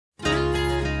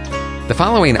The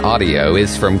following audio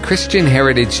is from Christian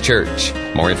Heritage Church.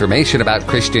 More information about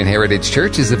Christian Heritage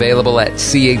Church is available at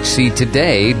chctoday.com.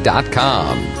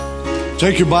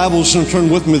 Take your Bibles and turn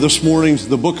with me this morning to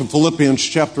the book of Philippians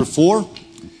chapter 4. I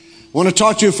want to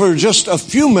talk to you for just a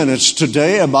few minutes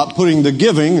today about putting the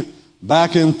giving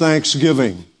back in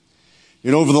thanksgiving.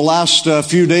 You know, over the last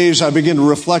few days, I began to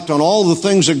reflect on all the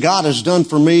things that God has done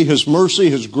for me, His mercy,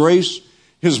 His grace,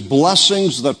 His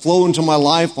blessings that flow into my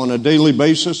life on a daily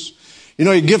basis. You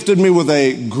know, He gifted me with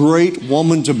a great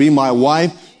woman to be my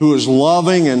wife who is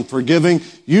loving and forgiving.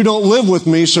 You don't live with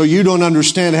me, so you don't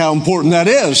understand how important that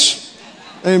is.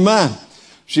 Amen.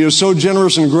 She is so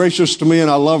generous and gracious to me, and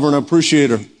I love her and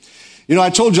appreciate her. You know, I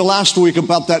told you last week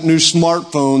about that new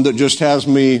smartphone that just has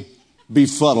me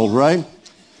befuddled, right?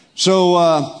 So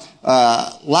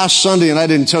last Sunday, and I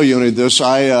didn't tell you any of this,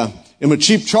 I am a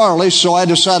cheap Charlie, so I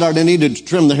decided I needed to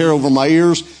trim the hair over my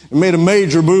ears and made a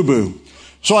major boo-boo.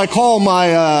 So I called my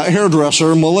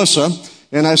hairdresser, Melissa,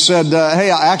 and I said,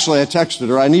 hey, I texted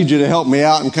her, I need you to help me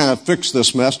out and kind of fix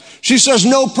this mess. She says,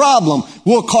 no problem,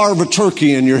 we'll carve a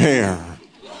turkey in your hair.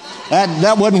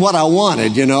 That wasn't what I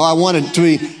wanted, you know. I wanted it to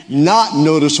be not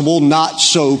noticeable, not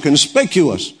so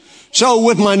conspicuous. So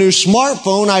with my new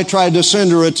smartphone, I tried to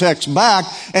send her a text back,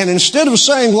 and instead of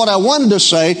saying what I wanted to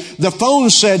say, the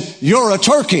phone said, you're a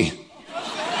turkey.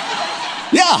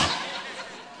 Yeah.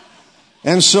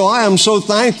 And so I am so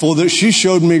thankful that she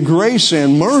showed me grace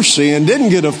and mercy and didn't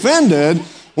get offended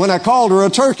when I called her a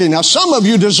turkey. Now, some of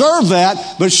you deserve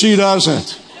that, but she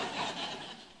doesn't.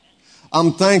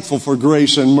 I'm thankful for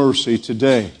grace and mercy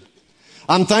today.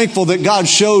 I'm thankful that God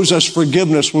shows us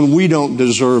forgiveness when we don't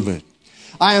deserve it.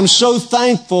 I am so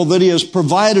thankful that He has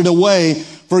provided a way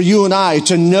for you and I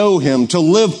to know Him, to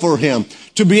live for Him,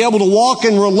 to be able to walk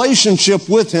in relationship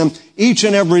with Him each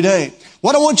and every day.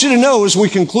 What I want you to know as we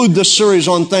conclude this series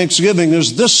on Thanksgiving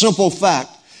is this simple fact.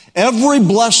 Every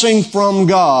blessing from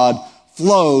God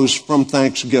flows from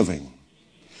thanksgiving.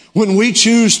 When we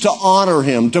choose to honor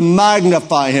Him, to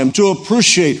magnify Him, to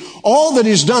appreciate all that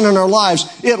He's done in our lives,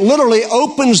 it literally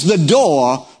opens the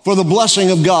door for the blessing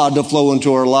of God to flow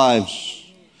into our lives.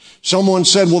 Someone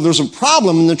said, well, there's a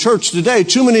problem in the church today.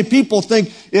 Too many people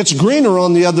think it's greener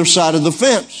on the other side of the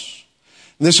fence.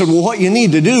 And they said, well, what you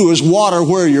need to do is water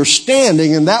where you're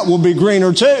standing, and that will be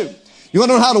greener too. You want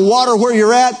to know how to water where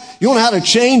you're at? You want to know how to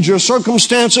change your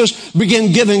circumstances?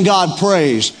 Begin giving God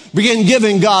praise. Begin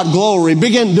giving God glory.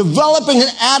 Begin developing an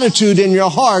attitude in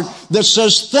your heart that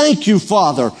says, thank you,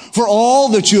 Father, for all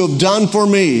that you have done for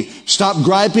me. Stop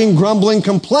griping, grumbling,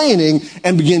 complaining,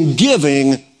 and begin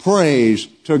giving praise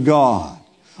to God.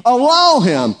 Allow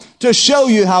Him to show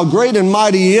you how great and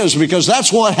mighty He is, because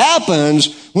that's what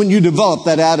happens when you develop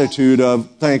that attitude of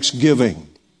thanksgiving.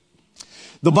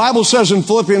 The Bible says in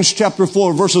Philippians chapter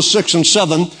 4, verses 6 and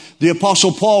 7, the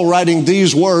Apostle Paul writing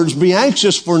these words, be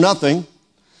anxious for nothing,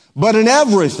 but in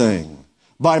everything,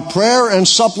 by prayer and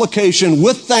supplication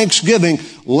with thanksgiving,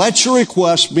 let your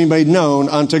requests be made known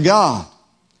unto God.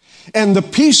 And the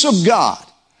peace of God,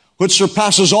 which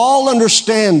surpasses all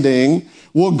understanding,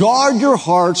 will guard your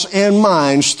hearts and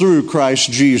minds through Christ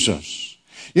Jesus.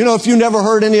 You know, if you never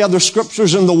heard any other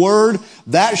scriptures in the Word,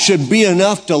 that should be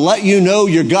enough to let you know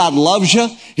your God loves you.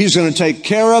 He's going to take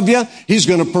care of you. He's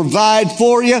going to provide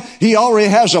for you. He already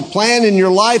has a plan in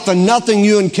your life, and nothing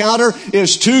you encounter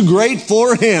is too great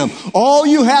for Him. All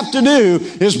you have to do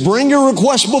is bring your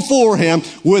request before Him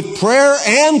with prayer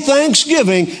and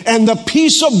thanksgiving, and the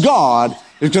peace of God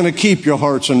is going to keep your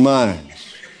hearts and minds.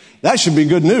 That should be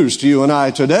good news to you and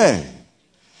I today.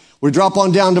 We drop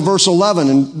on down to verse 11,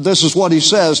 and this is what he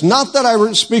says. Not that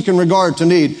I speak in regard to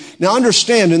need. Now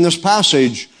understand, in this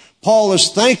passage, Paul is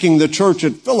thanking the church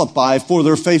at Philippi for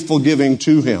their faithful giving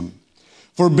to him,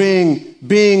 for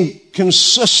being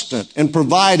consistent and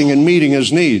providing and meeting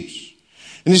his needs.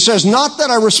 And he says, not that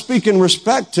I speak in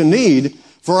respect to need,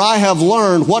 for I have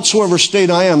learned whatsoever state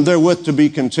I am therewith to be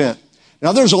content.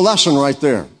 Now there's a lesson right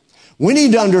there. We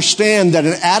need to understand that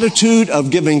an attitude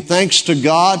of giving thanks to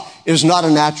God is not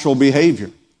a natural behavior.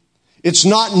 It's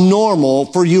not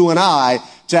normal for you and I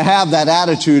to have that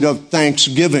attitude of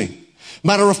thanksgiving.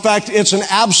 Matter of fact, it's an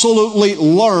absolutely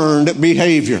learned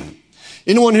behavior.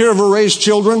 Anyone here ever raised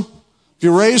children? If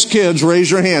you raise kids,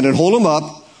 raise your hand and hold them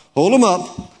up, hold them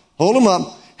up, hold them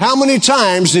up. How many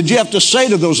times did you have to say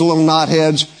to those little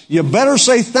knotheads, you better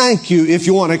say thank you if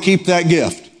you want to keep that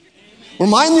gift? Were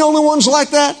mine the only ones like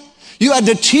that? You had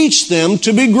to teach them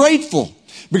to be grateful.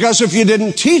 Because if you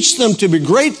didn't teach them to be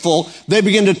grateful, they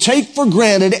begin to take for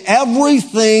granted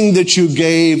everything that you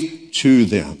gave to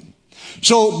them.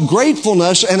 So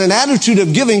gratefulness and an attitude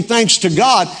of giving thanks to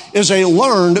God is a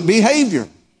learned behavior.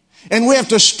 And we have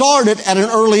to start it at an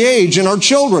early age in our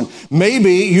children.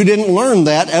 Maybe you didn't learn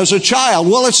that as a child.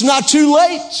 Well, it's not too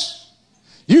late.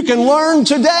 You can learn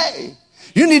today.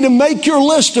 You need to make your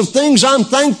list of things I'm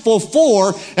thankful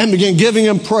for and begin giving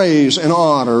Him praise and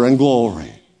honor and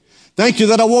glory. Thank you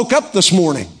that I woke up this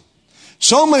morning.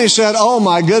 So many said, oh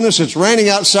my goodness, it's raining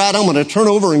outside. I'm going to turn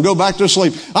over and go back to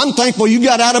sleep. I'm thankful you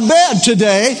got out of bed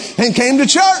today and came to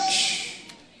church.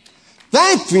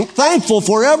 Thankful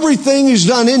for everything He's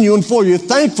done in you and for you.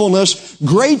 Thankfulness,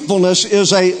 gratefulness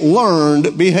is a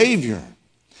learned behavior.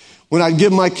 When I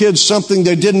give my kids something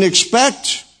they didn't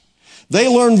expect, they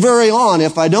learn very on.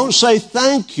 If I don't say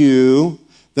thank you,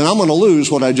 then I'm going to lose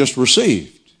what I just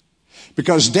received.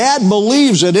 Because Dad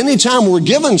believes that anytime we're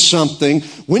given something,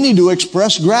 we need to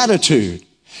express gratitude.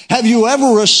 Have you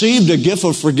ever received a gift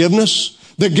of forgiveness?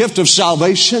 The gift of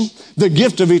salvation? The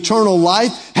gift of eternal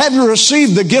life? Have you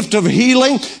received the gift of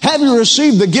healing? Have you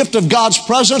received the gift of God's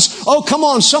presence? Oh, come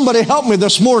on, somebody help me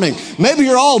this morning. Maybe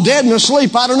you're all dead and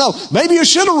asleep. I don't know. Maybe you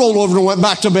should have rolled over and went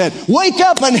back to bed. Wake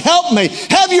up and help me.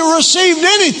 Have you received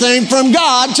anything from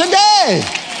God today?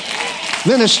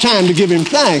 Then it's time to give Him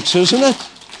thanks, isn't it?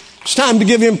 It's time to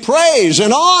give Him praise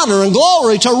and honor and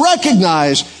glory, to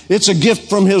recognize it's a gift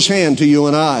from His hand to you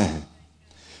and I.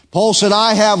 Paul said,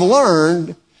 I have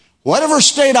learned, whatever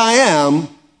state I am,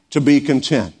 to be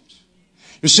content.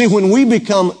 You see, when we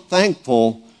become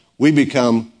thankful, we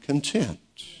become content.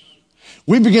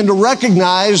 We begin to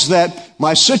recognize that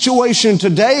my situation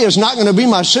today is not going to be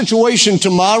my situation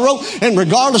tomorrow. And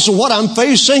regardless of what I'm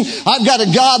facing, I've got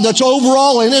a God that's over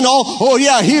all and in all. Oh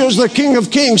yeah, He is the King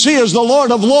of Kings. He is the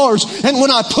Lord of Lords. And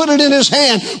when I put it in His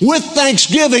hand with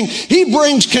thanksgiving, He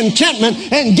brings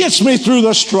contentment and gets me through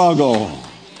the struggle.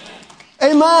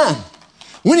 Amen.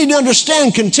 We need to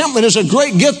understand contentment is a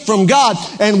great gift from God,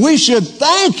 and we should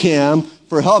thank Him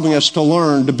for helping us to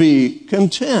learn to be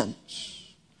content.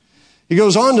 He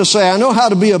goes on to say, I know how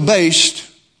to be abased,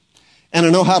 and I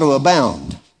know how to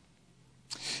abound.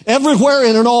 Everywhere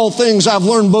and in all things I've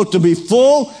learned both to be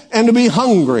full and to be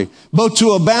hungry, both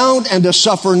to abound and to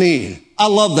suffer need. I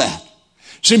love that.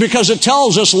 See, because it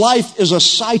tells us life is a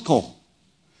cycle.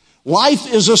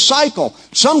 Life is a cycle.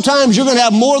 Sometimes you're going to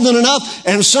have more than enough,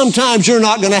 and sometimes you're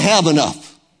not going to have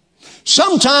enough.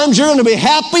 Sometimes you're going to be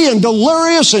happy and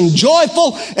delirious and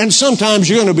joyful, and sometimes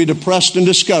you're going to be depressed and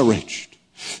discouraged.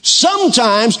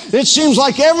 Sometimes it seems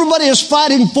like everybody is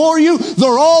fighting for you. They're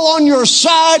all on your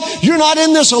side. You're not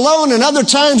in this alone. And other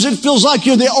times it feels like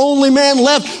you're the only man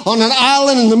left on an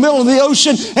island in the middle of the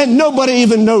ocean, and nobody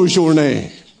even knows your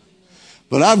name.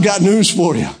 But I've got news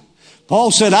for you. Paul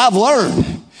said, I've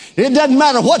learned. It doesn't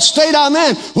matter what state I'm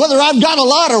in, whether I've got a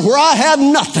lot or where I have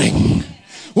nothing,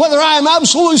 whether I'm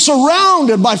absolutely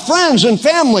surrounded by friends and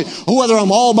family, or whether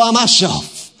I'm all by myself.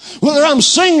 Whether I'm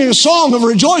singing a song of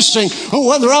rejoicing or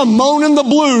whether I'm moaning the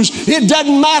blues, it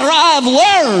doesn't matter.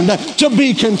 I've learned to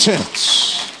be content.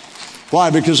 Why?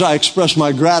 Because I express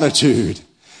my gratitude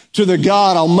to the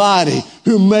God Almighty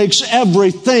who makes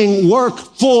everything work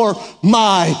for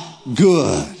my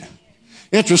good.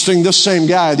 Interesting, this same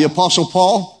guy, the Apostle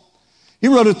Paul, he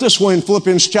wrote it this way in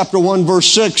Philippians chapter 1, verse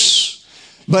 6.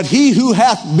 But he who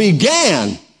hath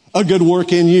began a good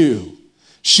work in you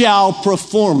shall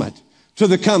perform it to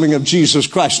the coming of Jesus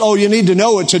Christ. Oh, you need to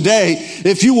know it today.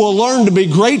 If you will learn to be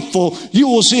grateful, you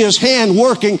will see His hand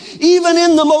working even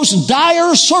in the most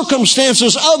dire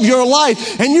circumstances of your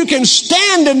life. And you can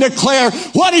stand and declare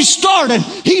what He started,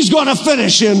 He's going to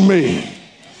finish in me.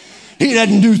 He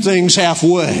doesn't do things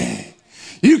halfway.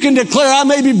 You can declare, I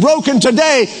may be broken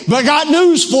today, but I got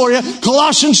news for you.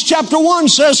 Colossians chapter 1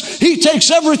 says He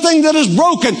takes everything that is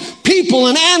broken, people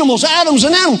and animals, atoms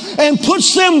and animals, and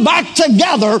puts them back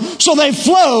together so they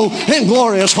flow in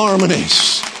glorious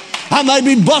harmonies. I may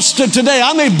be busted today.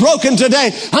 I may be broken today.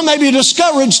 I may be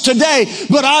discouraged today,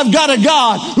 but I've got a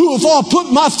God who, if I'll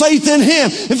put my faith in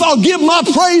Him, if I'll give my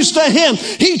praise to Him,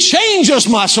 He changes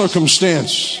my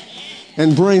circumstance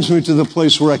and brings me to the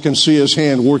place where I can see His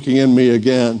hand working in me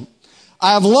again.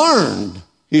 I've learned,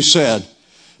 he said,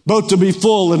 both to be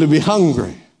full and to be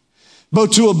hungry,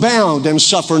 both to abound and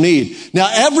suffer need. Now,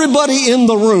 everybody in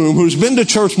the room who's been to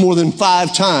church more than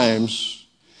 5 times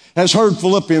has heard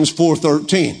Philippians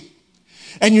 4:13.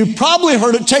 And you've probably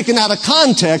heard it taken out of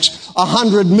context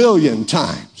 100 million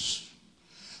times.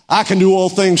 I can do all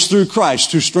things through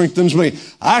Christ who strengthens me.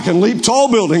 I can leap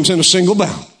tall buildings in a single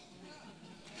bound.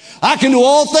 I can do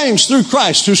all things through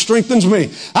Christ who strengthens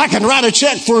me. I can write a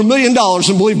check for $1 million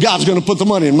and believe God's going to put the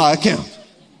money in my account.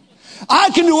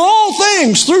 I can do all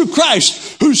things through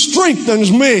Christ who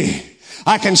strengthens me.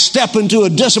 I can step into a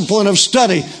discipline of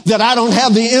study that I don't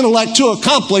have the intellect to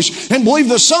accomplish and believe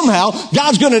that somehow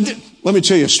God's going to... Let me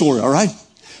tell you a story, all right?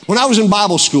 When I was in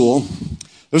Bible school,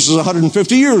 this is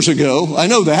 150 years ago. I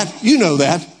know that. You know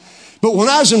that. But when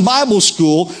I was in Bible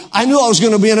school, I knew I was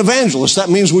going to be an evangelist. That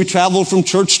means we traveled from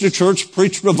church to church,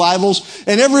 preached revivals,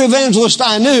 and every evangelist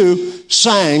I knew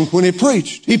sang when he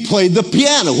preached. He played the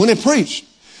piano when he preached.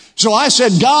 So I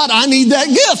said, God, I need that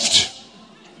gift.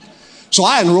 So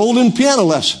I enrolled in piano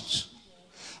lessons.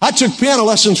 I took piano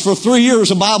lessons for 3 years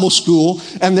of Bible school,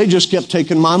 and they just kept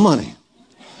taking my money.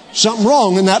 Something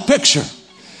wrong in that picture.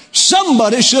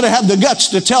 Somebody should have had the guts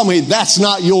to tell me that's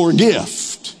not your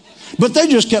gift. But they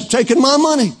just kept taking my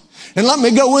money and let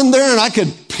me go in there and I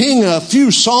could ping a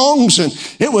few songs and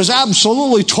it was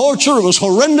absolutely torture. It was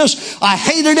horrendous. I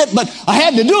hated it, but I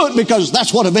had to do it because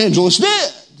that's what evangelists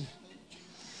did.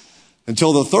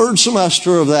 Until the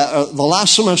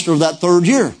last semester of that third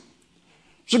year.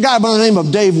 There's a guy by the name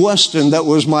of Dave Weston that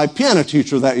was my piano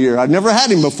teacher that year. I'd never had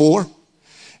him before.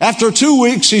 After 2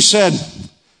 weeks, he said,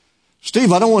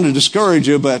 Steve, I don't want to discourage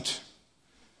you, but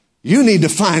you need to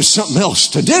find something else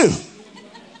to do.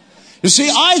 You see,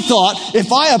 I thought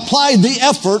if I applied the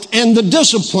effort and the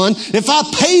discipline, if I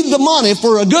paid the money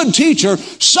for a good teacher,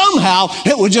 somehow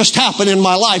it would just happen in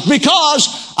my life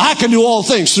because I can do all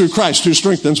things through Christ who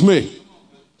strengthens me.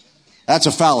 That's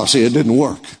a fallacy. It didn't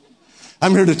work.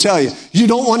 I'm here to tell you, you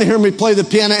don't want to hear me play the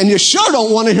piano and you sure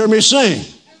don't want to hear me sing.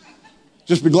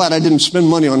 Just be glad I didn't spend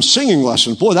money on singing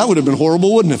lessons. Boy, that would have been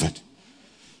horrible, wouldn't it?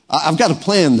 I've got a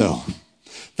plan though.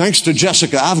 Thanks to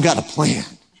Jessica, I've got a plan.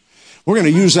 We're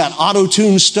going to use that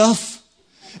auto-tune stuff,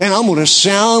 and I'm going to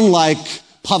sound like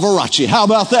Pavarotti. How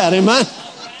about that, amen?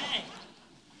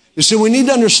 You see, we need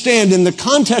to understand in the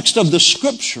context of the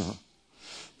Scripture,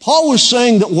 Paul was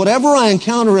saying that whatever I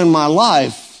encounter in my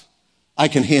life, I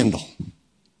can handle.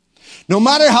 No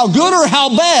matter how good or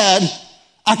how bad,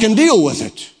 I can deal with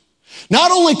it. Not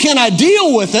only can I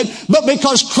deal with it, but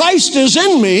because Christ is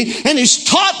in me and He's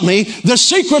taught me the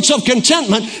secrets of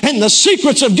contentment and the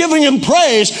secrets of giving Him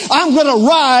praise, I'm going to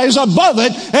rise above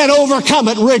it and overcome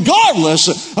it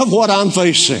regardless of what I'm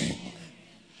facing.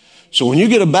 So when you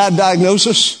get a bad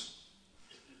diagnosis,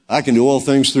 I can do all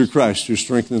things through Christ who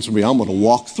strengthens me. I'm going to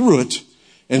walk through it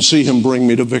and see Him bring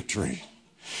me to victory.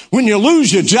 When you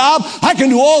lose your job, I can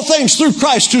do all things through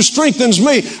Christ who strengthens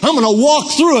me. I'm going to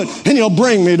walk through it and He'll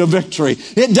bring me to victory.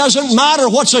 It doesn't matter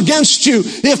what's against you.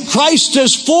 If Christ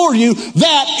is for you,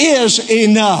 that is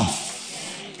enough.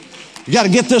 You got to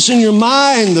get this in your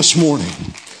mind this morning.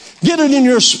 Get it in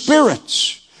your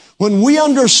spirits. When we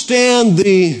understand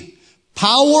the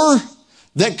power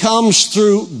that comes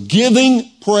through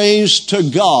giving praise to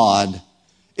God,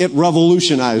 it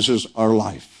revolutionizes our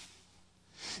life.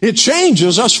 It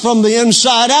changes us from the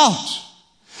inside out.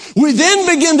 We then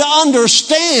begin to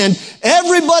understand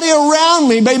everybody around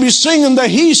me may be singing the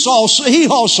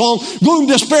hee-haw song, gloom,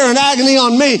 despair, and agony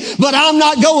on me, but I'm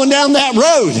not going down that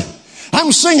road.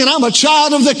 I'm singing I'm a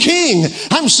child of the King.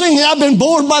 I'm singing I've been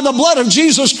born by the blood of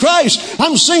Jesus Christ.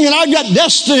 I'm singing I've got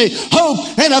destiny,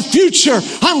 hope, and a future.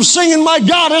 I'm singing my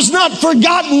God has not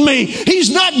forgotten me. He's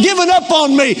not given up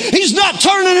on me. He's not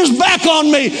turning His back on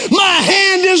me. My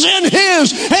hand is in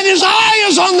His and His eye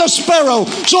is on the sparrow,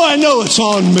 so I know it's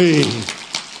on me.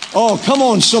 Oh, come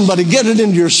on, somebody, get it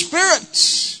into your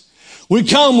spirits. We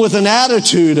come with an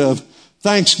attitude of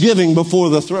thanksgiving before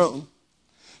the throne.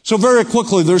 So very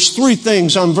quickly, there's three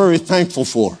things I'm very thankful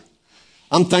for.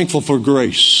 I'm thankful for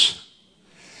grace.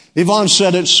 Yvonne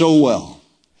said it so well.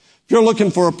 If you're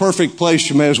looking for a perfect place,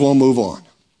 you may as well move on.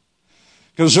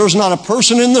 Because there's not a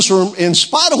person in this room, in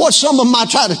spite of what some of them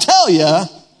might try to tell you,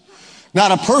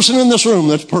 not a person in this room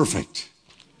that's perfect.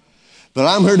 But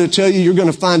I'm here to tell you, you're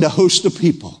going to find a host of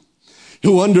people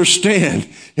who understand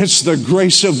it's the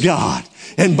grace of God.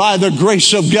 And by the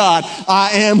grace of God,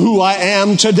 I am who I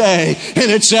am today.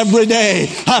 And it's every day.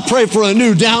 I pray for a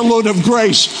new download of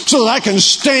grace so that I can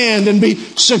stand and be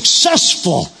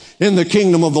successful in the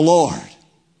kingdom of the Lord.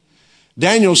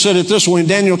 Daniel said it this way in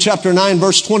Daniel chapter 9,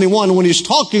 verse 21, when he's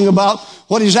talking about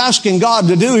what he's asking God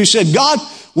to do. He said, God,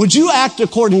 would you act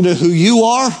according to who you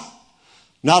are,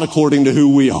 not according to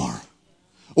who we are?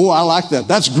 Oh, I like that.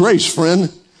 That's grace,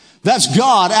 friend. That's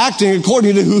God acting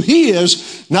according to who He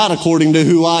is, not according to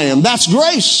who I am. That's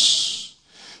grace.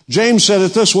 James said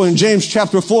it this way in James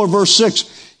chapter 4, verse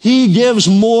 6. He gives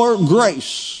more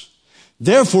grace.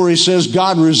 Therefore, he says,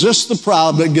 God resists the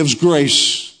proud, but gives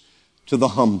grace to the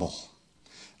humble.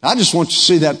 I just want you to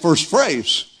see that first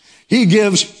phrase. He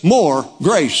gives more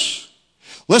grace.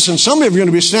 Listen, some of you are going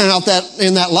to be standing out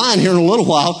in that line here in a little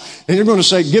while, and you're going to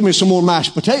say, give me some more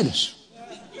mashed potatoes.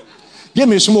 Give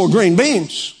me some more green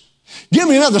beans. Give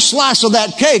me another slice of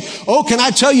that cake. Oh, can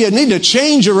I tell you, you need to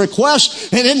change your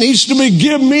request, and it needs to be,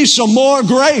 give me some more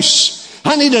grace.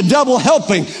 I need a double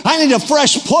helping. I need a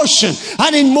fresh portion.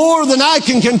 I need more than I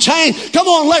can contain. Come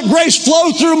on, let grace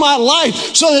flow through my life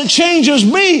so that it changes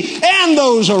me and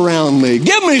those around me.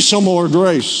 Give me some more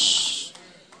grace.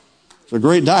 It's a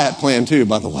great diet plan too,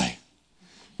 by the way.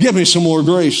 Give me some more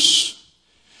grace.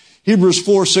 Hebrews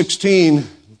 4:16,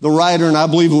 the writer, and I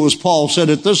believe it was Paul, said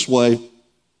it this way.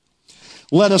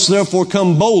 Let us therefore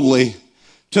come boldly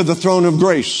to the throne of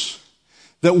grace,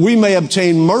 that we may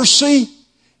obtain mercy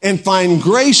and find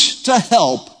grace to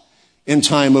help in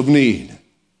time of need.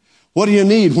 What do you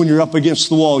need when you're up against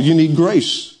the wall? You need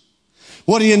grace.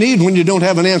 What do you need when you don't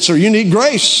have an answer? You need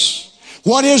grace.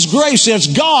 What is grace? It's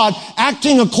God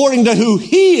acting according to who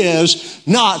He is,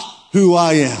 not who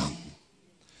I am.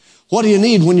 What do you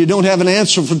need when you don't have an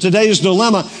answer for today's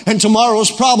dilemma and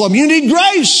tomorrow's problem? You need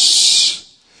grace.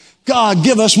 God,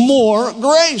 give us more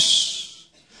grace.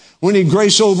 We need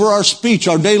grace over our speech,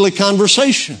 our daily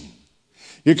conversation.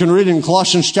 You can read in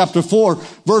Colossians chapter 4,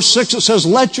 verse 6, it says,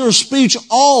 let your speech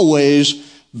always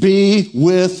be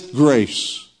with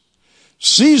grace,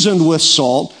 seasoned with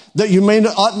salt, that you may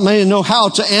know how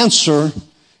to answer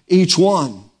each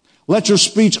one. Let your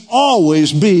speech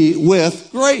always be with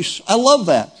grace. I love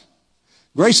that.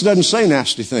 Grace doesn't say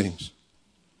nasty things.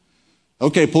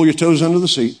 Okay, pull your toes under the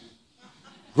seat.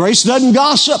 Grace doesn't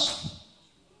gossip.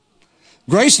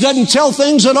 Grace doesn't tell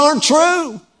things that aren't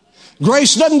true.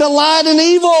 Grace doesn't delight in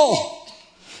evil.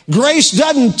 Grace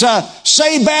doesn't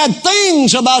say bad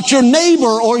things about your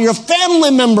neighbor or your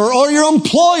family member or your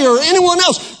employer or anyone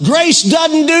else. Grace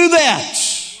doesn't do that.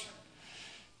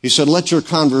 He said, let your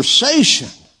conversation,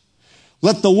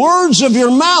 let the words of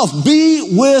your mouth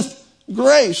be with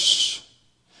grace.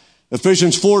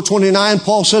 Ephesians 4:29,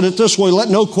 Paul said it this way, let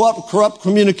no corrupt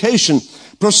communication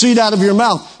proceed out of your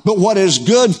mouth, but what is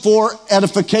good for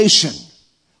edification.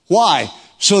 Why?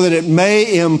 So that it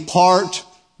may impart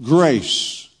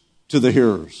grace to the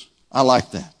hearers. I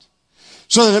like that.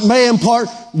 So that it may impart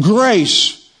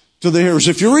grace to the hearers.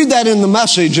 If you read that in the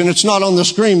Message, and it's not on the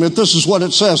screen, but this is what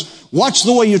it says. Watch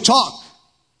the way you talk.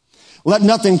 Let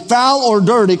nothing foul or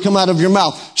dirty come out of your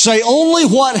mouth. Say only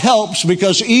what helps,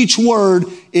 because each word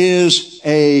is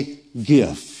a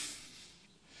gift.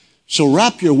 So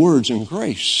wrap your words in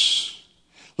grace.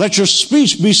 Let your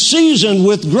speech be seasoned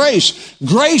with grace.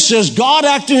 Grace is God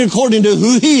acting according to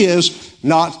who He is,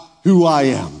 not who I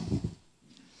am.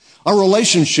 Our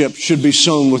relationship should be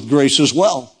sown with grace as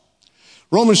well.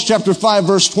 Romans chapter 5,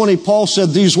 verse 20, Paul said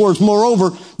these words,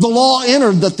 moreover, the law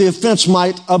entered that the offense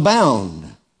might abound.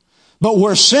 But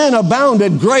where sin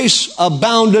abounded, grace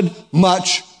abounded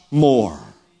much more.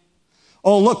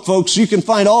 Oh, look, folks, you can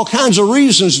find all kinds of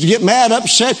reasons to get mad,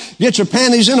 upset, get your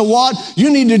panties in a wad.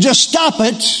 You need to just stop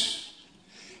it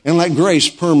and let grace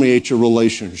permeate your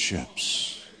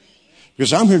relationships.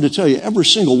 Because I'm here to tell you, every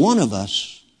single one of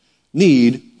us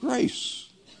need grace.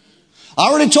 I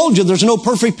already told you there's no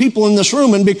perfect people in this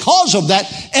room, and because of that,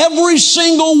 every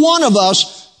single one of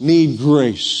us need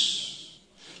grace.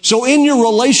 So in your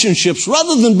relationships,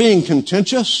 rather than being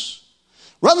contentious,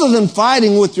 rather than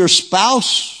fighting with your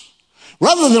spouse,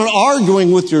 rather than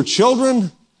arguing with your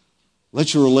children,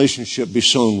 let your relationship be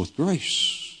sown with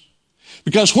grace.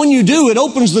 Because when you do, it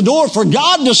opens the door for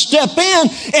God to step in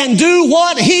and do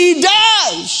what He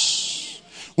does.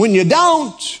 When you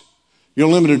don't, you're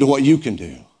limited to what you can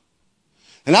do.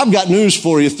 And I've got news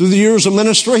for you. Through the years of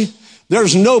ministry,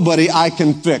 there's nobody I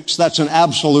can fix. That's an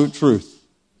absolute truth.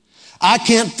 I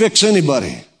can't fix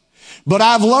anybody. But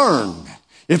I've learned,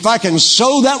 if I can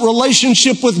sow that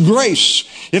relationship with grace,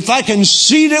 if I can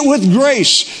seed it with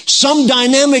grace, some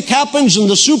dynamic happens in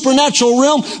the supernatural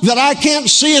realm that I can't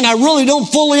see and I really don't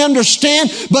fully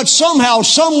understand, but somehow,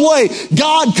 some way,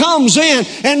 God comes in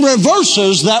and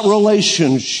reverses that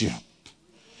relationship.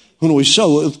 When we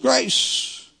sow it with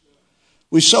grace,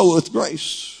 we sow it with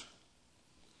grace.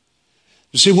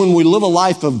 You see, when we live a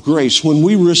life of grace, when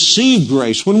we receive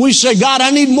grace, when we say, God,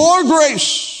 I need more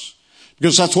grace,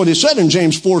 because that's what He said in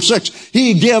James 4:6.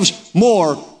 He gives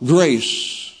more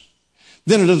grace.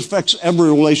 Then it affects every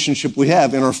relationship we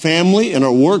have in our family, in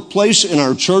our workplace, in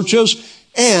our churches,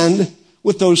 and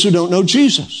with those who don't know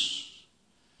Jesus.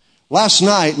 Last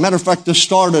night, matter of fact, this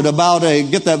started about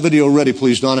get that video ready,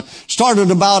 please, Donna.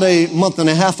 Started about a month and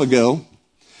a half ago.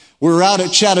 We were out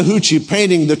at Chattahoochee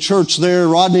painting the church there.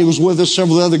 Rodney was with us,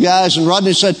 several other guys, and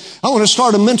Rodney said, I want to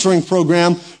start a mentoring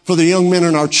program for the young men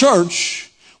in our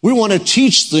church. We want to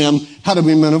teach them how to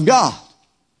be men of God.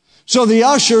 So the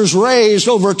ushers raised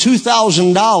over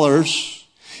 $2,000,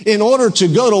 in order to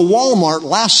go to Walmart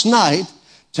last night,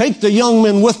 take the young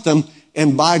men with them,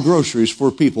 and buy groceries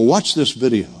for people. Watch this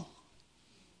video.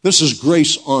 This is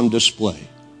grace on display.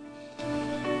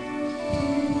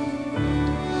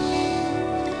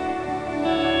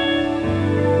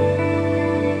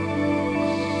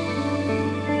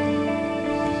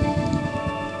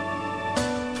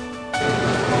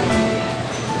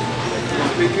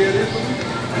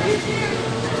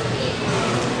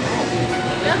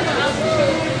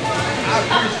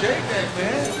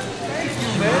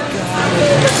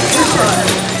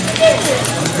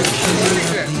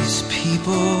 These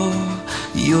people,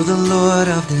 you're the Lord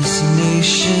of this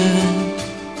nation.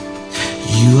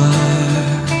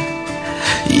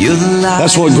 You're the light.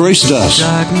 That's what grace does.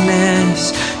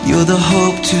 Darkness, you're the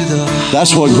hope to the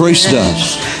That's what grace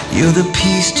does. You're the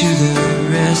peace to the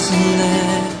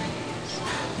restless.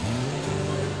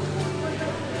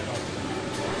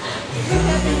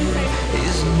 There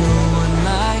is no one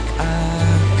like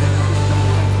our God.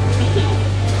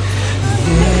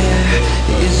 There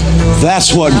is no.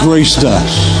 That's what grace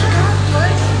does.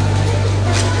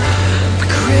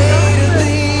 Greater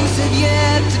things have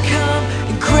yet to come,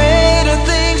 and greater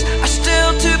things are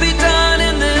still to be done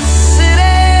in this city.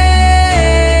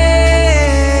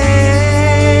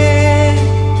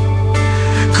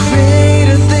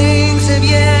 Greater things have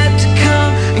yet to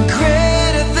come, and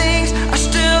greater things are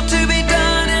still to be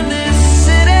done in this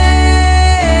city.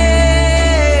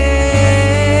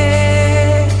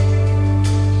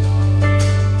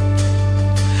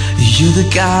 You're the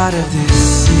God of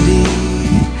this city.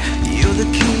 You're the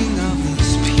King of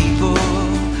this people.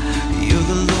 You're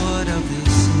the Lord of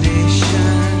this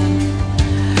nation.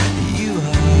 You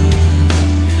are.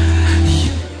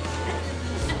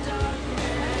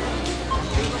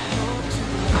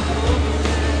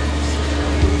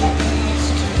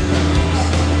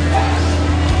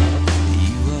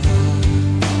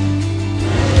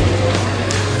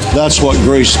 That's what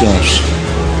grace does.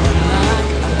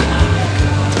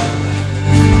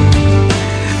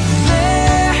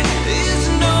 There is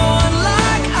no one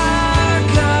like our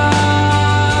God.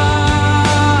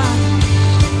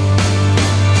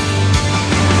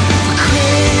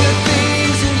 Greater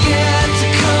things have yet to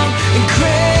come, and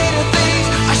greater things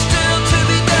are still to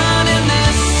be done in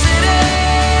this city.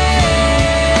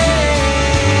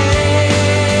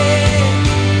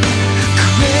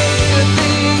 Greater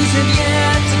things have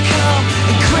yet to come,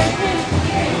 and greater.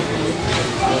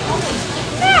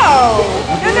 No.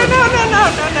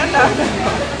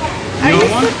 Are you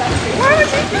why would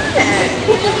you do that?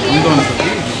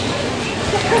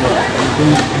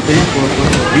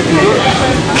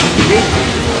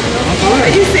 Are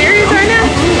you serious right now?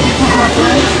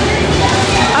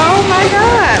 Oh my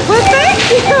God. Well, thank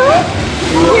you.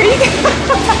 Here you go.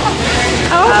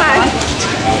 Oh my.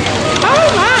 Oh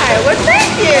my. Well,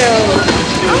 thank you.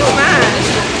 Oh my.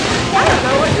 I don't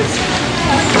know what to say.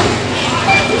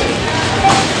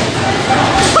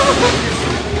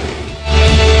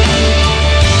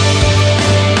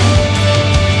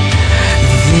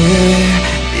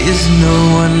 There is no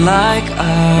one like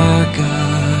our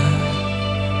God.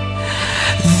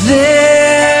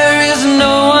 There is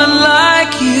no one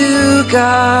like you,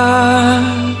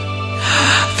 God.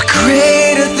 For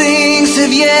greater things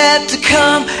have yet to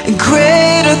come, and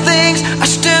greater things are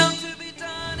still to be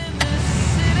done in this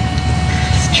city.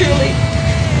 It's truly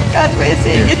God's way of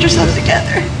saying, get yourself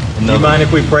together. You mind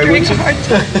if we pray with you?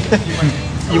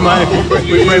 You mind if we pray?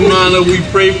 We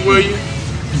pray for you.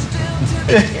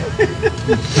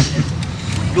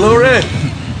 Glory.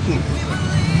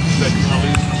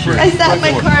 I sat in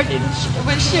my car and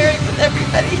was sharing with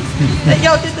everybody that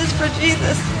y'all did this for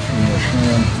Jesus.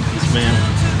 Yes, ma'am.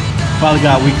 Father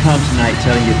God, we come tonight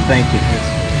telling you thank you.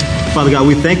 Father God,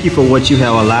 we thank you for what you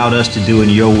have allowed us to do in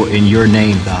your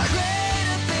name, God.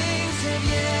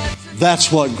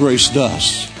 That's what grace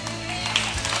does.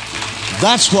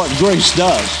 That's what grace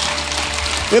does.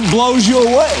 It blows you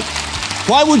away.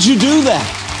 Why would you do that?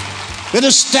 It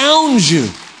astounds you.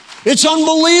 It's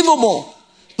unbelievable.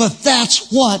 But that's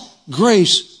what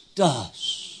grace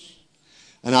does.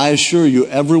 And I assure you,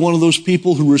 every one of those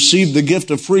people who received the gift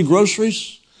of free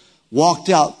groceries walked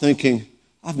out thinking,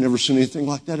 I've never seen anything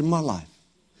like that in my life.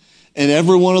 And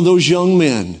every one of those young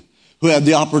men who had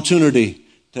the opportunity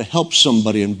to help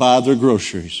somebody and buy their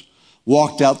groceries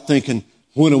walked out thinking,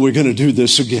 when are we going to do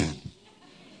this again?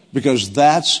 Because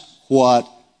that's what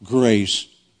grace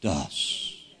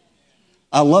does.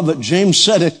 I love it. James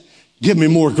said it. Give me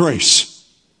more grace.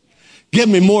 Give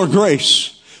me more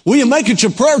grace. Will you make it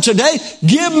your prayer today?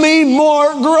 Give me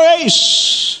more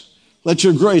grace. Let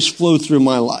your grace flow through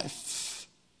my life.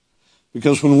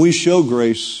 Because when we show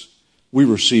grace, we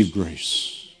receive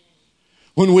grace.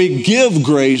 When we give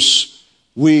grace,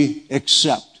 we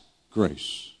accept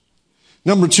grace.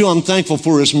 Number 2, I'm thankful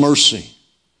for His mercy.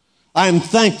 I am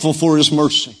thankful for His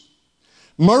mercy.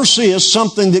 Mercy is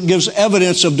something that gives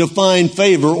evidence of divine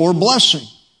favor or blessing.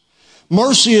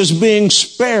 Mercy is being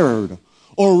spared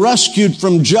or rescued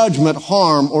from judgment,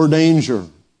 harm, or danger.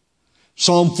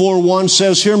 Psalm 4:1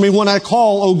 says, "Hear me when I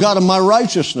call, O God of my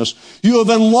righteousness. You have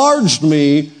enlarged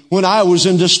me when I was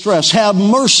in distress. Have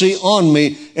mercy on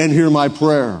me and hear my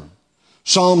prayer."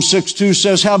 Psalm 6:2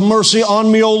 says, "Have mercy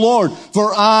on me, O Lord,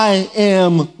 for I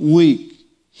am weak.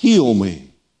 Heal me."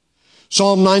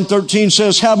 Psalm 9:13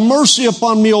 says, "Have mercy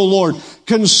upon me, O Lord.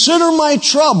 Consider my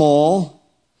trouble.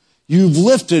 You've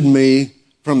lifted me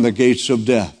from the gates of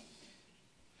death."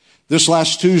 This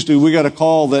last Tuesday, we got a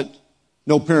call that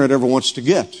no parent ever wants to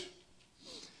get.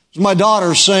 It was my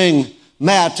daughter saying,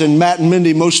 Matt and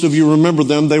Mindy, most of you remember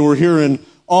them. They were here in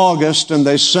August and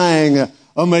they sang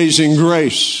Amazing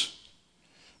Grace.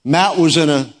 Matt was in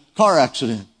a car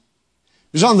accident.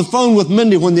 He was on the phone with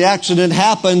Mindy when the accident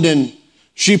happened and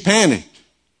she panicked.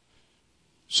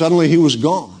 Suddenly he was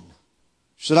gone.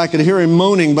 She said, I could hear him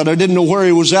moaning, but I didn't know where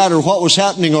he was at or what was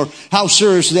happening or how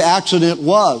serious the accident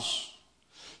was.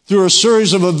 Through a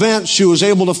series of events, she was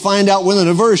able to find out within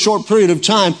a very short period of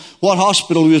time what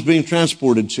hospital he was being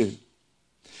transported to.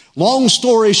 Long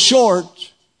story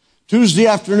short, Tuesday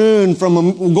afternoon,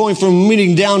 going from a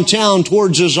meeting downtown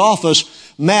towards his office,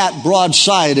 Matt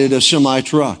broadsided a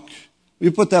semi-truck. Will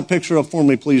you put that picture up for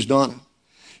me, please, Donna?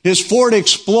 His Ford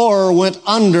Explorer went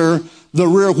under the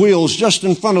rear wheels, just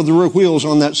in front of the rear wheels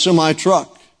on that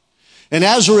semi-truck. And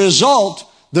as a result,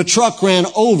 the truck ran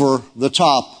over the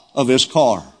top of his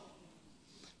car.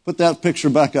 Put that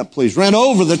picture back up, please. Ran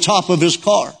over the top of his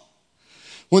car.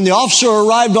 When the officer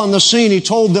arrived on the scene, he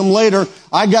told them later,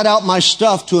 I got out my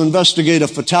stuff to investigate a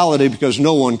fatality because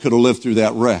no one could have lived through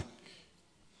that wreck.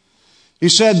 He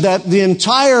said that the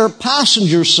entire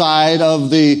passenger side of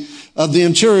the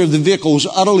interior of the vehicle was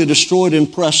utterly destroyed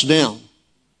and pressed down.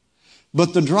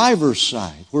 But the driver's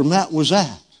side, where Matt was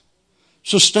at,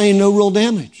 sustained no real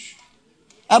damage.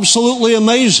 Absolutely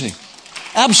amazing.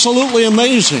 Absolutely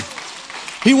amazing.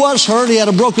 He was hurt. He had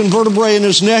a broken vertebrae in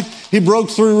his neck. He broke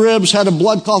 3 ribs, had a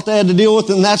blood clot they had to deal with,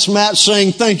 and that's Matt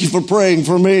saying, thank you for praying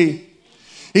for me.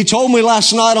 He told me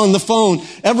last night on the phone,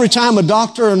 every time a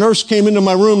doctor or nurse came into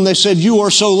my room, they said, you are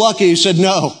so lucky. He said,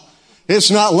 no, it's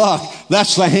not luck.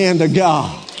 That's the hand of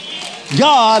God.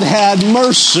 God had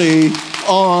mercy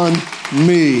on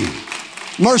me.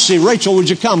 Mercy. Rachel, would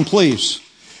you come, please?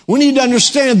 We need to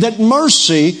understand that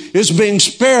mercy is being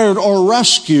spared or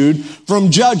rescued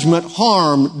from judgment,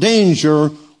 harm,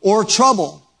 danger, or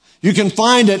trouble. You can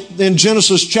find it in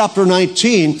Genesis chapter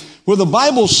 19, where the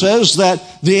Bible says that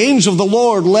the angel of the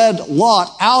Lord led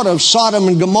Lot out of Sodom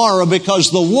and Gomorrah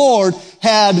because the Lord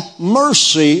had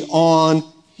mercy on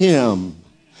him.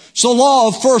 It's the law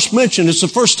of first mention. It's the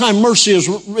first time mercy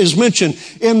is mentioned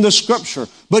in the Scripture.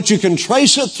 But you can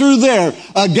trace it through there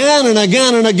again and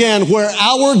again and again where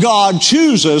our God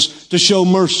chooses to show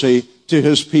mercy to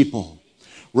His people.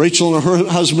 Rachel and her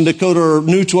husband Dakota are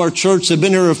new to our church. They've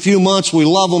been here a few months. We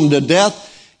love them to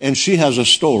death. And she has a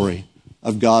story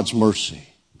of God's mercy.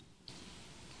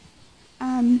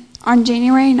 On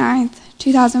January 9th,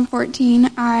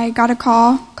 2014, I got a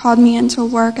called me into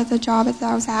work at the job that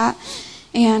I was at.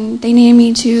 And they needed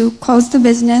me to close the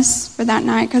business for that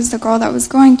night because the girl that was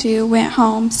going to went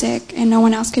home sick and no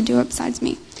one else could do it besides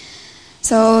me.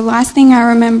 So the last thing I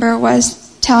remember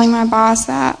was telling my boss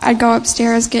that I'd go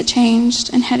upstairs, get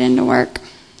changed, and head into work.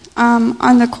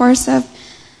 On the course of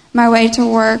my way to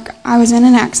work, I was in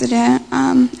an accident.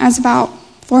 I was about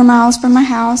 4 miles from my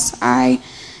house. I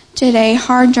did a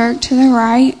hard jerk to the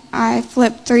right. I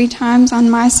flipped 3 times on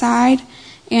my side,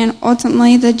 and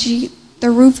ultimately the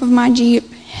roof of my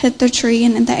Jeep hit the tree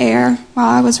and in the air while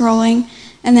I was rolling,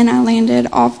 and then I landed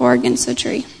all 4 against the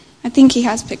tree. I think he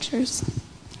has pictures.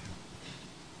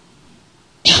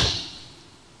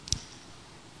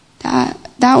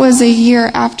 That was a year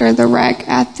after the wreck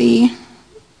at the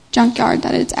junkyard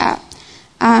that it's at.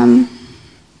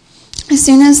 As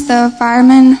soon as the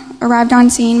firemen arrived on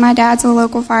scene, my dad's a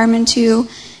local fireman too,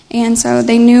 and so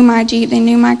they knew my Jeep, they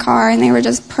knew my car, and they were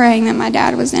just praying that my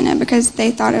dad was in it because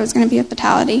they thought it was going to be a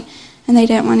fatality, and they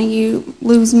didn't want to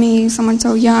lose me, someone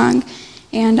so young.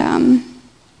 And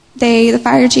the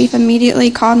fire chief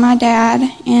immediately called my dad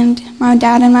and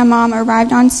my mom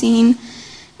arrived on scene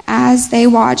as they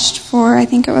watched for, I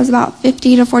think it was about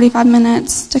 50 to 45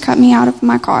 minutes to cut me out of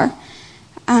my car.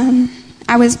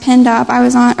 I was pinned up. I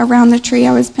was around the tree.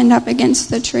 I was pinned up against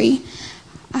the tree.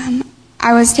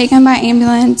 I was taken by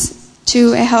ambulance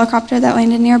to a helicopter that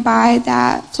landed nearby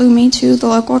that flew me to the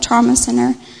local trauma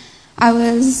center. I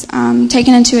was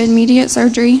taken into immediate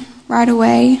surgery right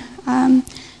away.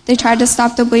 They tried to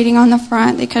stop the bleeding on the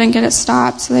front. They couldn't get it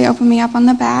stopped, so they opened me up on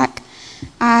the back.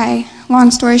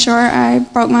 Long story short, I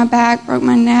broke my back, broke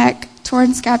my neck, tore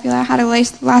the scapula. I had a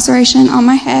laceration on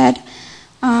my head.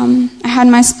 I had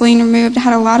my spleen removed. I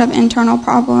had a lot of internal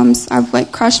problems. I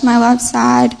crushed my left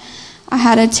side. I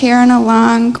had a tear in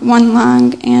one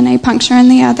lung, and a puncture in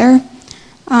the other.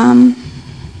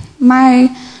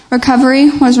 My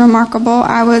recovery was remarkable.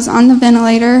 I was on the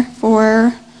ventilator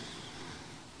for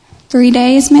 3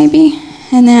 days maybe,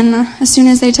 and then as soon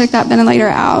as they took that ventilator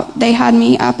out, they had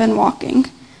me up and walking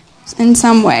in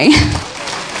some way.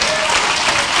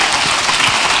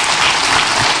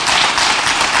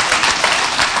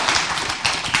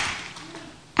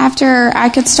 After I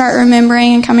could start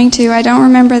remembering and coming to, I don't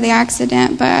remember the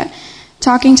accident, but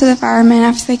talking to the firemen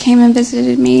after they came and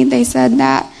visited me, they said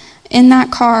that in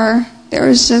that car, there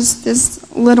was just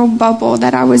this little bubble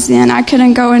that I was in. I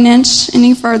couldn't go an inch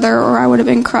any further or I would have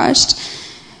been crushed.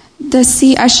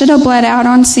 I should have bled out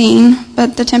on scene,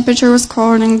 but the temperature was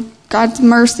cold and God's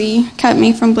mercy kept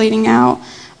me from bleeding out.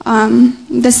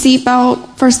 The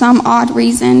seatbelt, for some odd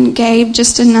reason, gave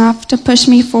just enough to push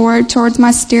me forward towards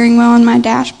my steering wheel and my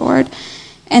dashboard.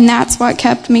 And that's what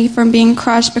kept me from being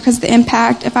crushed, because the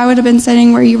impact, if I would have been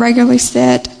sitting where you regularly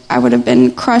sit, I would have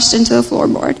been crushed into the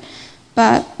floorboard.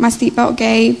 But my seatbelt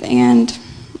gave, and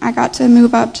I got to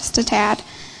move up just a tad.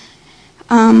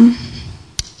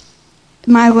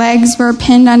 My legs were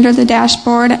pinned under the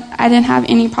dashboard. I didn't have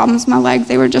any problems with my legs.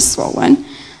 They were just swollen.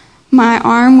 My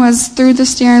arm was through the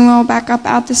steering wheel, back up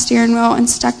out the steering wheel, and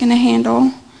stuck in a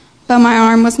handle. But my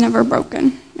arm was never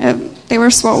broken. They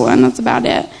were swollen. That's about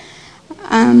it.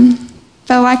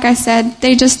 But like I said,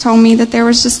 they just told me that there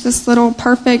was just this little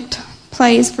perfect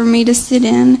place for me to sit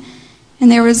in.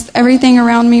 And there was everything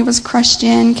around me was crushed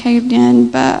in, caved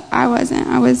in, but I wasn't.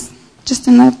 I was just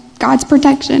in God's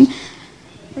protection.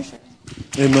 For sure.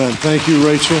 Amen. Thank you,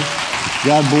 Rachel.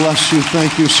 God bless you.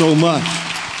 Thank you so much.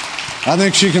 I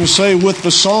think she can say with the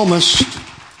psalmist,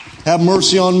 have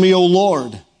mercy on me, O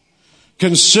Lord.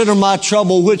 Consider my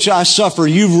trouble which I suffer.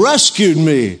 You've rescued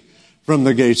me from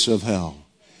the gates of hell.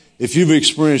 If you've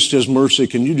experienced His mercy,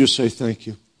 can you just say thank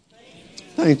you?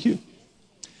 Thank you.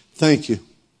 Thank you.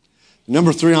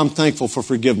 Number 3, I'm thankful for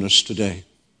forgiveness today.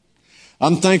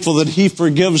 I'm thankful that He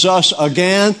forgives us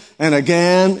again and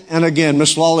again and again.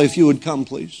 Miss Lawley, if you would come,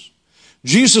 please.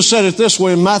 Jesus said it this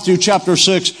way in Matthew chapter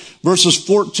 6, verses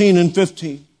 14 and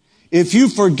 15. If you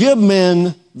forgive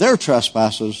men their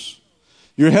trespasses,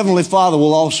 your heavenly Father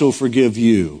will also forgive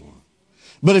you.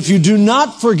 But if you do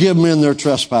not forgive men their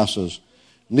trespasses,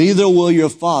 neither will your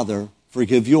Father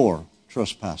forgive your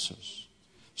trespasses.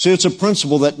 See, it's a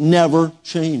principle that never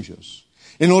changes.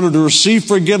 In order to receive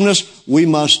forgiveness, we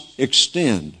must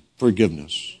extend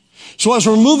forgiveness. So as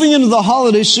we're moving into the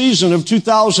holiday season of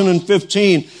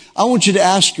 2015, I want you to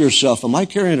ask yourself, am I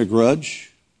carrying a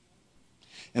grudge?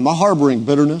 Am I harboring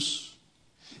bitterness?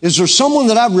 Is there someone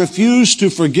that I've refused to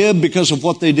forgive because of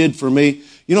what they did for me?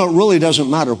 You know, it really doesn't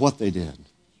matter what they did.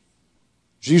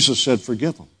 Jesus said,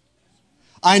 forgive them.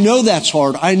 I know that's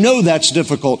hard. I know that's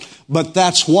difficult, but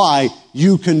that's why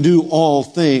you can do all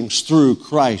things through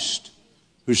Christ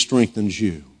who strengthens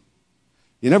you.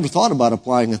 You never thought about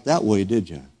applying it that way, did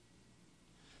you?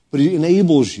 But He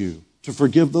enables you to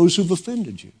forgive those who've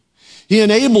offended you. He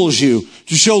enables you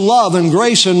to show love and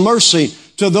grace and mercy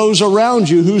to those around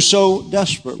you who so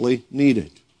desperately need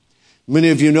it. Many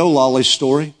of you know Lolly's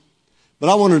story, but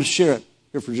I wanted to share it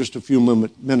here for just a few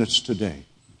minutes today.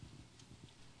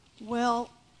 Well,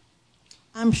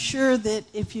 I'm sure that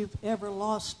if you've ever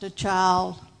lost a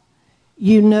child,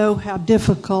 you know how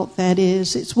difficult that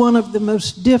is. It's one of the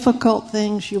most difficult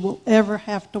things you will ever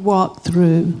have to walk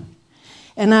through.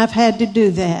 And I've had to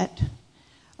do that.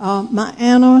 My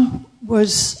Anna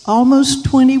was almost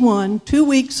 21, 2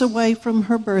 weeks away from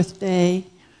her birthday,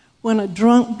 when a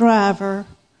drunk driver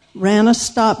ran a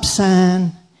stop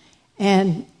sign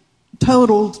and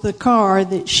totaled the car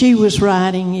that she was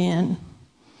riding in.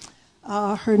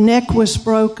 Her neck was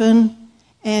broken,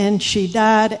 and she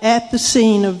died at the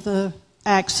scene of the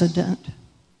accident.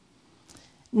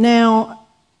 Now,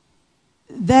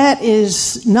 that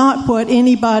is not what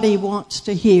anybody wants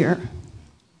to hear.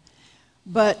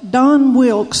 But Don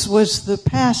Wilkes was the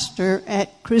pastor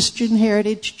at Christian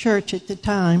Heritage Church at the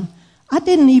time. I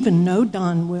didn't even know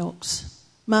Don Wilkes.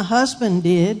 My husband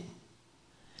did.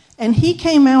 And he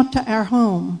came out to our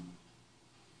home.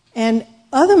 And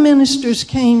other ministers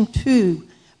came too.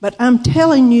 But I'm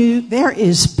telling you, there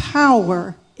is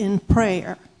power in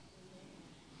prayer.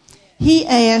 he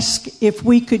asked if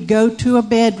we could go to a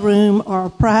bedroom or a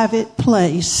private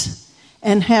place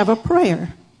and have a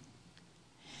prayer.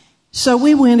 So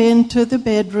we went into the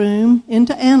bedroom,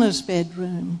 into Anna's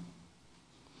bedroom,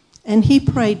 and he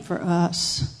prayed for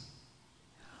us.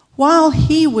 While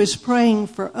he was praying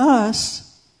for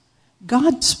us,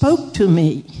 God spoke to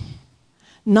me,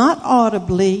 not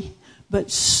audibly, but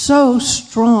so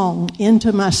strong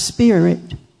into my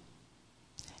spirit.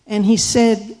 And he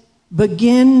said,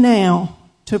 begin now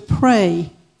to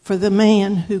pray for the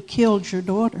man who killed your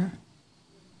daughter.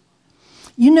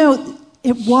 You know,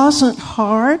 it wasn't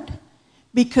hard,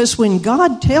 because when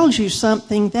God tells you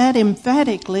something that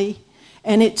emphatically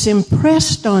and it's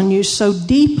impressed on you so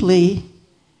deeply,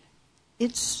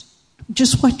 it's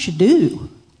just what you do.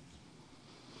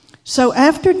 So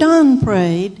after Don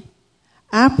prayed,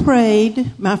 I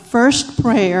prayed my first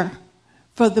prayer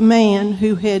for the man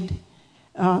who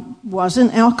was an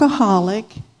alcoholic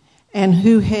and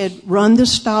who had run the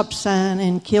stop sign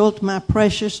and killed my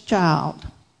precious child.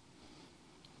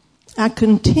 I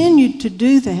continued to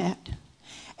do that.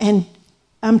 And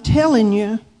I'm telling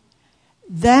you,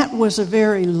 that was a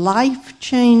very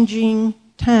life-changing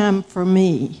time for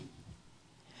me.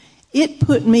 It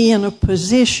put me in a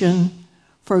position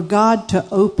for God to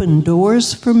open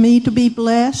doors for me to be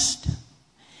blessed.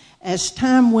 As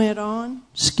time went on,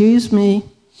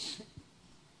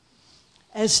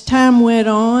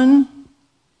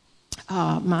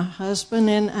 my husband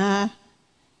and I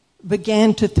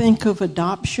began to think of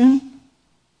adoption.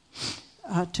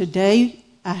 Today,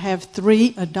 I have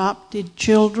 3 adopted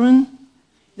children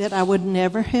that I would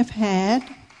never have had.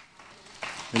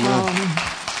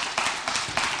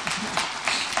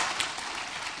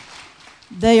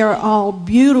 They are all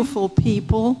beautiful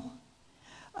people.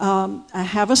 I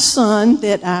have a son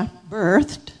that I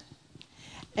birthed.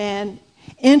 And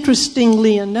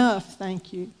interestingly enough,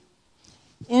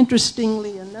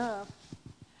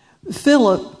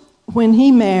 Philip, when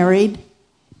he married,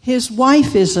 his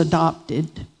wife is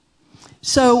adopted.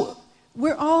 So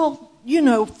we're all,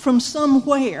 from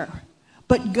somewhere.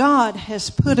 But God has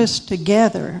put us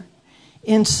together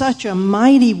in such a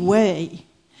mighty way.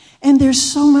 And there's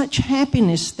so much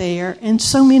happiness there and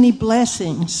so many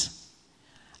blessings.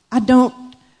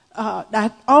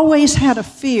 I always had a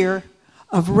fear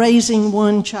of raising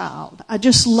one child. I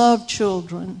just love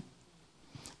children.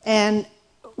 And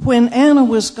when Anna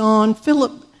was gone,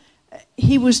 Philip,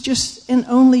 he was just an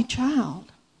only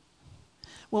child.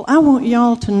 Well, I want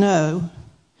y'all to know,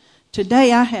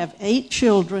 today I have 8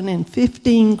 children and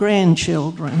 15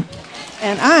 grandchildren,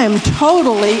 and I am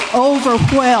totally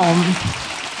overwhelmed.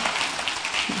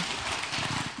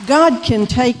 God can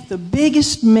take the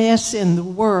biggest mess in the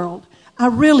world. I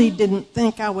really didn't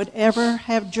think I would ever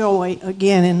have joy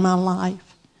again in my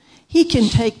life. He can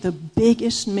take the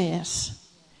biggest mess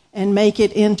and make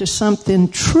it into something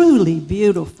truly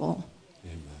beautiful.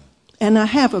 Amen. And I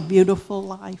have a beautiful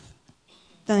life.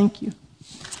 Thank you.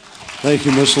 Thank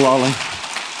you, Miss Lolly.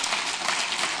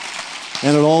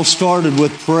 And it all started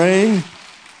with praying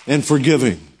and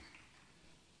forgiving.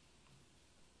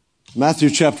 Matthew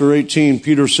chapter 18,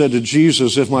 Peter said to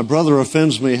Jesus, if my brother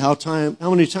offends me, how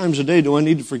many times a day do I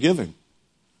need to forgive him?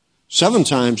 7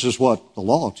 times is what the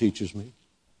law teaches me.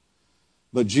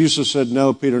 But Jesus said,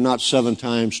 no, Peter, not 7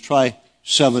 times. Try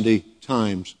 70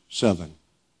 times 7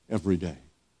 every day.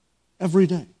 Every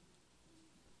day.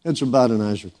 Heads are bowed and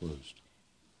eyes are closed.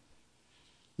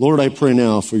 Lord, I pray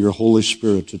now for your Holy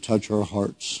Spirit to touch our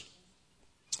hearts.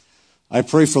 I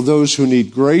pray for those who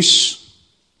need grace.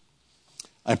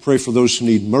 I pray for those who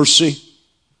need mercy.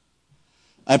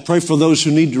 I pray for those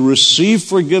who need to receive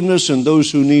forgiveness and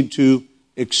those who need to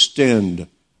extend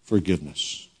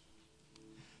forgiveness.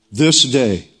 This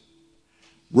day,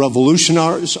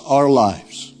 revolutionize our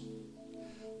lives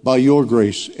by your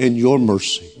grace and your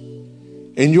mercy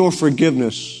and your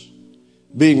forgiveness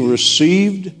being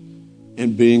received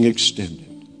and being extended.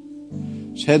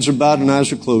 As heads are bowed and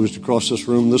eyes are closed across this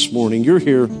room this morning, you're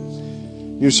here.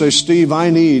 You say, Steve, I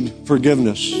need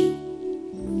forgiveness.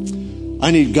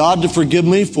 I need God to forgive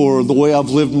me for the way I've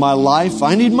lived my life.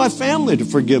 I need my family to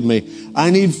forgive me. I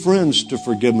need friends to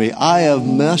forgive me. I have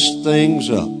messed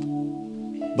things up.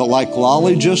 But like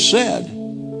Lolly just said,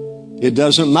 it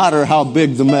doesn't matter how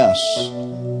big the mess,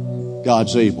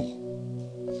 God's able.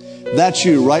 That's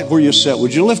you right where you sit.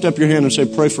 Would you lift up your hand and say,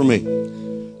 pray for me?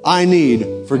 I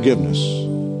need forgiveness.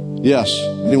 Yes.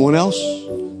 Anyone else?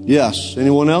 Yes.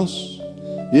 Anyone else?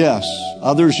 Yes.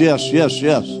 Others? Yes, yes,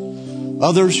 yes.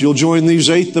 Others, you'll join these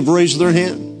 8 that have raised their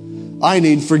hand. I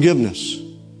need forgiveness.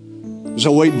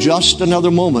 So wait just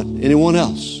another moment. Anyone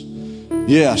else?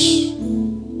 Yes.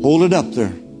 Hold it up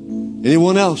there.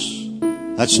 Anyone else?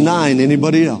 That's 9.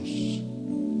 Anybody else?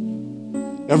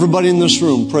 Everybody in this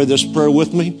room, pray this prayer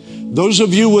with me. Those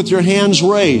of you with your hands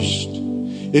raised,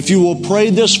 if you will pray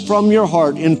this from your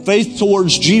heart in faith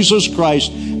towards Jesus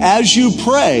Christ, as you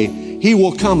pray, He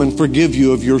will come and forgive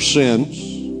you of your sins.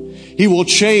 He will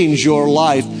change your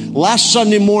life. Last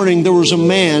Sunday morning, there was a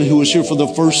man who was here for the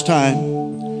first time.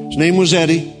 His name was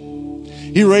Eddie.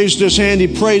 He raised his hand. He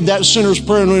prayed that sinner's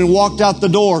prayer. And when he walked out the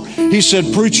door, he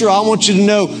said, "Preacher, I want you to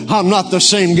know I'm not the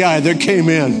same guy that came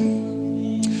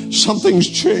in. Something's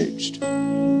changed."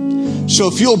 So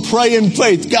if you'll pray in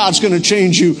faith, God's going to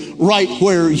change you right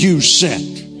where you sit.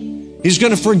 He's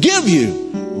going to forgive you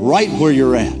right where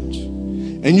you're at.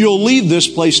 And you'll leave this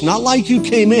place not like you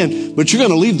came in, but you're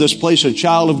going to leave this place a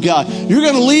child of God. You're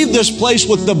going to leave this place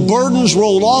with the burdens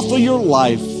rolled off of your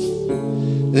life,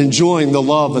 enjoying the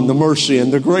love and the mercy and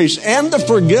the grace and the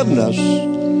forgiveness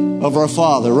of our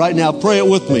Father. Right now, pray it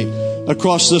with me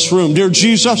across this room. Dear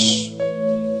Jesus,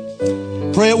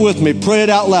 pray it with me. Pray it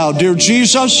out loud. Dear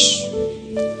Jesus,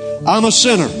 I'm a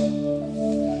sinner.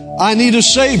 I need a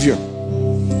Savior,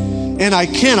 and I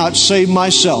cannot save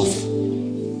myself.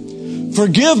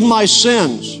 Forgive my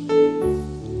sins.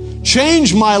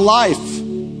 Change my life.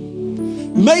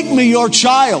 Make me your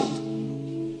child.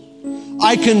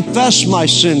 I confess my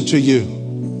sin to you,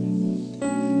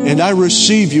 and I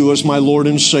receive you as my Lord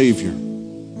and Savior.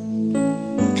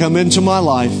 Come into my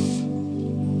life.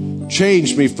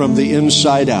 Change me from the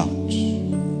inside out.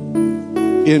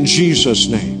 In Jesus'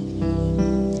 name.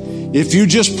 If you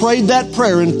just prayed that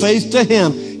prayer in faith to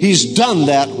Him, He's done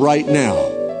that right now.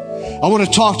 I want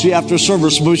to talk to you after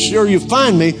service, but be sure you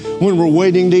find me when we're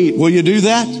waiting to eat. Will you do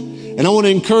that? And I want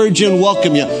to encourage you and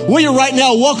welcome you. Will you right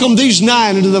now welcome these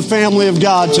 9 into the family of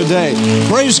God today?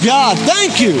 Praise God.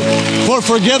 Thank you for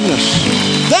forgiveness.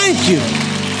 Thank you.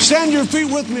 Stand your feet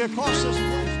with me across this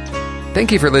place.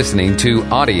 Thank you for listening to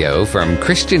audio from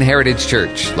Christian Heritage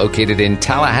Church, located in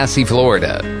Tallahassee,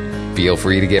 Florida. Feel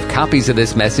free to give copies of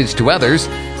this message to others,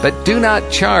 but do not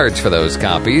charge for those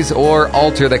copies or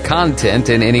alter the content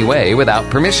in any way without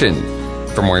permission.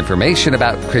 For more information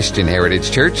about Christian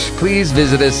Heritage Church, please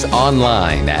visit us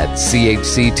online at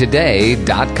chctoday.com.